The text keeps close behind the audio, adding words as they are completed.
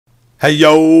Hey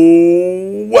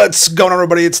yo, what's going on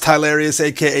everybody? It's Tylarious,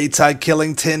 aka Ty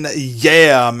Killington.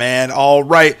 Yeah, man.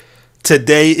 Alright.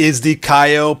 Today is the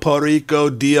Cayo Puerto Rico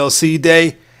DLC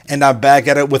day, and I'm back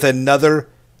at it with another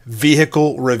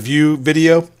vehicle review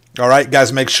video. Alright,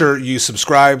 guys, make sure you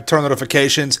subscribe, turn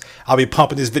notifications. I'll be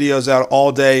pumping these videos out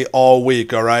all day, all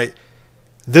week, alright?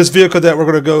 This vehicle that we're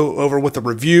going to go over with the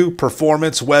review,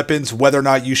 performance, weapons, whether or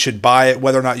not you should buy it,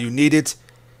 whether or not you need it,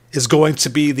 is going to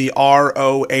be the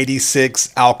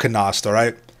RO-86 Alkonost, all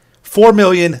right?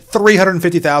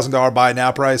 $4,350,000 buy now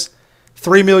price,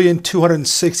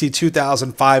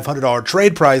 $3,262,500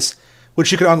 trade price,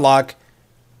 which you can unlock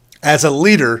as a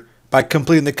leader by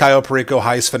completing the Cayo Puerto Rico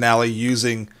heist finale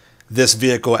using this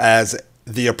vehicle as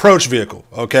the approach vehicle,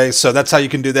 okay? So that's how you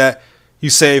can do that. You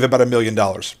save about $1 million.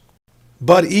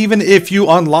 But even if you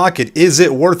unlock it, is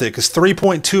it worth it? Because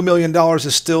 $3.2 million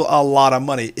is still a lot of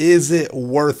money. Is it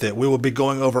worth it? We will be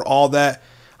going over all that.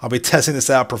 I'll be testing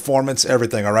this out, performance,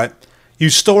 everything, all right?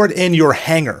 You store it in your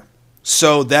hangar.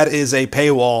 So that is a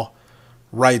paywall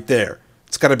right there.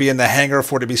 It's got to be in the hangar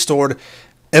for it to be stored.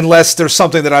 Unless there's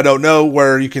something that I don't know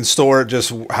where you can store it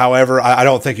just however. I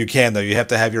don't think you can, though. You have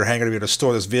to have your hangar to be able to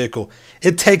store this vehicle.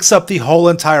 It takes up the whole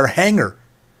entire hangar.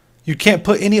 You can't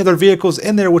put any other vehicles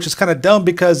in there, which is kind of dumb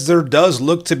because there does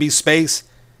look to be space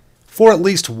for at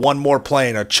least one more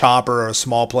plane, a chopper or a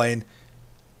small plane,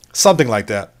 something like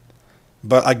that.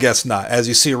 But I guess not. As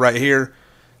you see right here,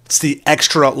 it's the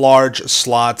extra large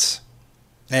slots.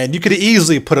 And you could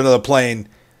easily put another plane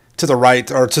to the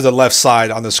right or to the left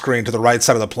side on the screen, to the right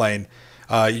side of the plane,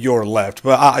 your left.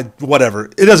 But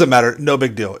whatever. It doesn't matter. No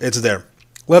big deal. It's there.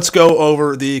 Let's go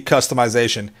over the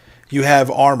customization. You have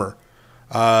armor.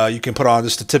 You can put on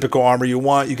just the typical armor you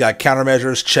want. You got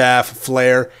countermeasures, chaff,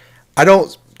 flare.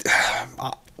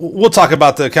 We'll talk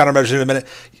about the countermeasures in a minute.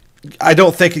 I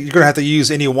don't think you're going to have to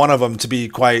use any one of them, to be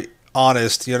quite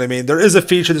honest. You know what I mean? There is a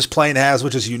feature this plane has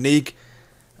which is unique,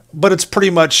 but it's pretty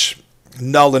much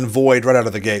null and void right out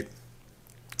of the gate.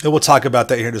 And we'll talk about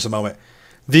that here in just a moment.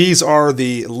 These are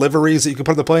the liveries that you can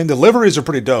put on the plane. The liveries are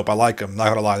pretty dope. I like them. Not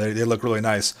going to lie. They look really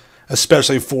nice,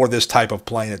 especially for this type of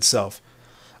plane itself.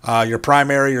 Your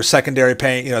primary, your secondary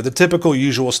paint, you know, the typical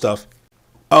usual stuff.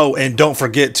 Oh, and don't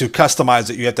forget to customize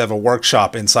it. You have to have a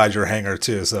workshop inside your hangar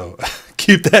too. So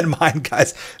keep that in mind,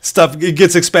 guys. Stuff, it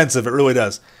gets expensive. It really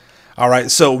does. All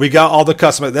right. So we got all the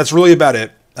custom. That's really about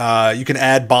it. You can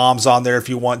add bombs on there if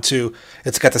you want to.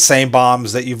 It's got the same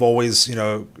bombs that you've always, you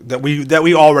know, that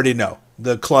we already know.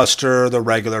 The cluster, the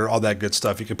regular, all that good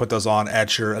stuff. You can put those on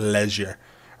at your leisure,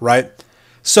 right?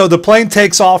 So the plane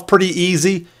takes off pretty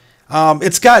easy.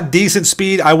 It's got decent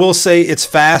speed. I will say it's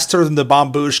faster than the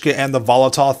Bombushka and the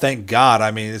Volatile. Thank God.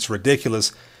 I mean, it's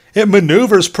ridiculous. It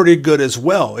maneuvers pretty good as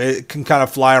well. It can kind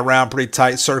of fly around pretty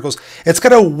tight circles. It's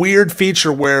got a weird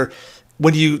feature where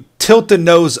when you tilt the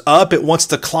nose up, it wants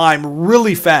to climb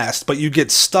really fast, but you get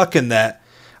stuck in that.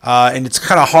 And it's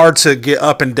kind of hard to get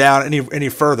up and down any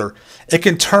further. It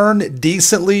can turn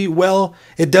decently well.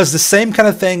 It does the same kind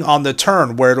of thing on the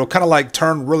turn where it'll kind of like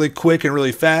turn really quick and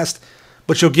really fast,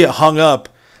 but you'll get hung up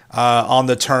on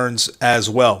the turns as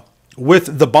well.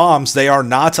 With the bombs, they are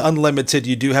not unlimited.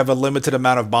 You do have a limited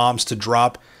amount of bombs to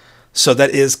drop, so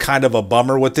that is kind of a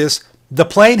bummer with this. The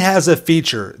plane has a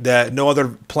feature that no other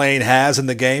plane has in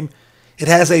the game. It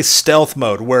has a stealth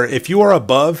mode where if you are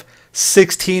above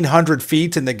 1,600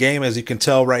 feet in the game, as you can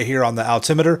tell right here on the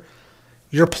altimeter,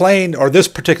 your plane, or this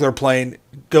particular plane,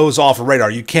 goes off radar.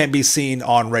 You can't be seen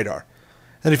on radar.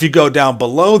 And if you go down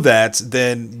below that,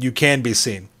 then you can be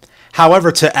seen.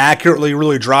 However, to accurately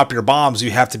really drop your bombs,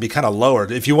 you have to be kind of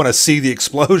lower. If you want to see the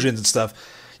explosions and stuff,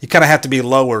 you kind of have to be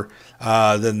lower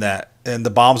than that. And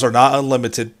the bombs are not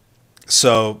unlimited.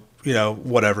 So, you know,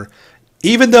 whatever.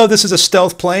 Even though this is a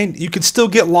stealth plane, you can still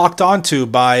get locked onto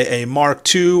by a Mark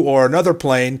II or another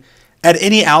plane at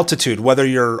any altitude, whether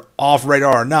you're off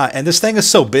radar or not. And this thing is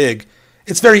so big,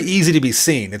 it's very easy to be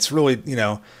seen. It's really, you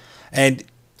know, and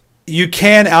you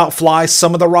can outfly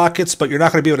some of the rockets, but you're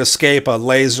not going to be able to escape a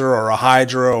laser or a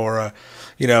Hydra or a,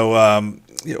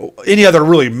 any other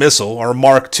really missile or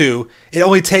Mark II. It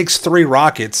only takes 3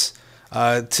 rockets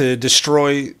to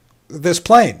destroy this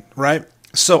plane, right?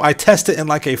 So I test it in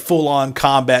like a full-on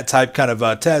combat type kind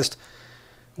of test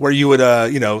where you would,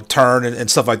 turn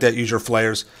and stuff like that, use your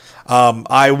flares.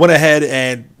 I went ahead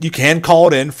and you can call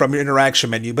it in from your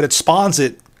interaction menu, but it spawns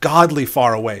it godly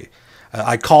far away.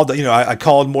 I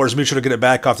called Moore's Mutual to get it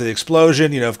back after the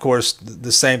explosion. You know, of course,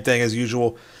 the same thing as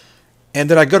usual. And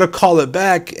then I go to call it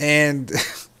back, and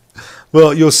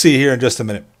well, you'll see here in just a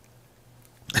minute.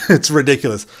 It's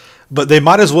ridiculous, but they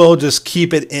might as well just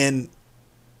keep it inside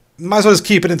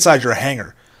your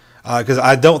hangar. because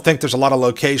I don't think there's a lot of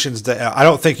locations that I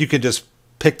don't think you can just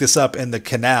pick this up in the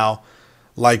canal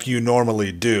like you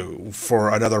normally do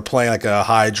for another plane, like a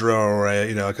Hydra or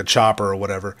like a chopper or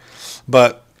whatever.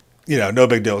 But no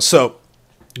big deal. So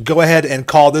go ahead and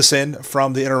call this in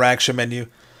from the interaction menu,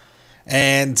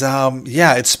 and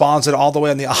yeah, it spawns it all the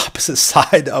way on the opposite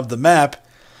side of the map,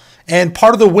 and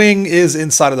part of the wing is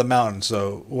inside of the mountain.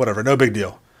 So whatever, no big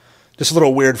deal. Just a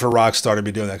little weird for Rockstar to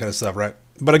be doing that kind of stuff, right?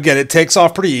 But again, it takes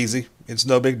off pretty easy. It's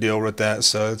no big deal with that,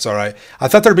 so it's all right. I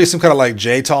thought there'd be some kind of like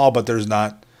JTOL, but there's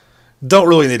not. Don't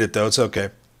really need it though. It's okay.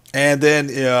 And then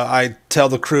I tell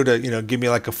the crew to give me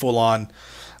like a full-on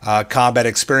combat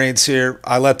experience here.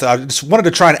 I just wanted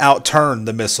to try and outturn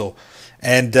the missile,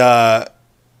 and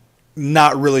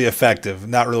not really effective.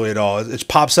 Not really at all. It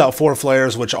pops out 4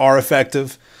 flares, which are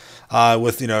effective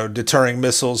with deterring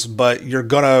missiles, but you're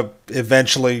gonna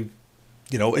eventually,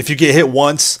 if you get hit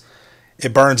once,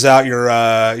 it burns out your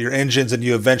engines, and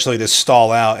you eventually just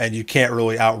stall out, and you can't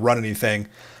really outrun anything.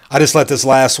 I just let this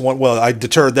last one, well, I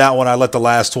deterred that one. I let the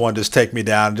last one just take me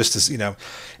down. Just as,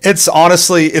 it's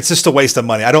honestly, it's just a waste of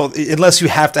money. Unless you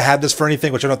have to have this for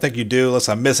anything, which I don't think you do, unless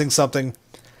I'm missing something.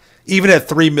 Even at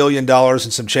 $3 million and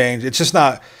some change, it's just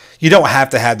not, you don't have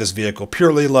to have this vehicle.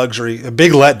 Purely luxury, a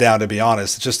big letdown, to be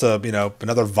honest. It's just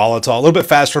another volatile, a little bit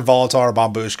faster volatile or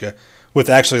Bombushka with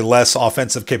actually less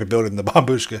offensive capability than the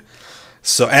Bombushka.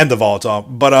 So, and the volatile.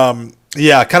 But,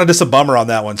 yeah, kind of just a bummer on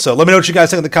that one. So let me know what you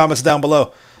guys think in the comments down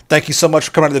below. Thank you so much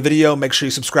for coming to the video. Make sure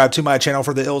you subscribe to my channel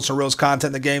for the ills and reals content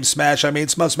in the game. Smash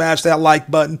that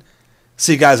like button.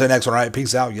 See you guys in the next one. All right,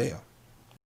 peace out. Yeah.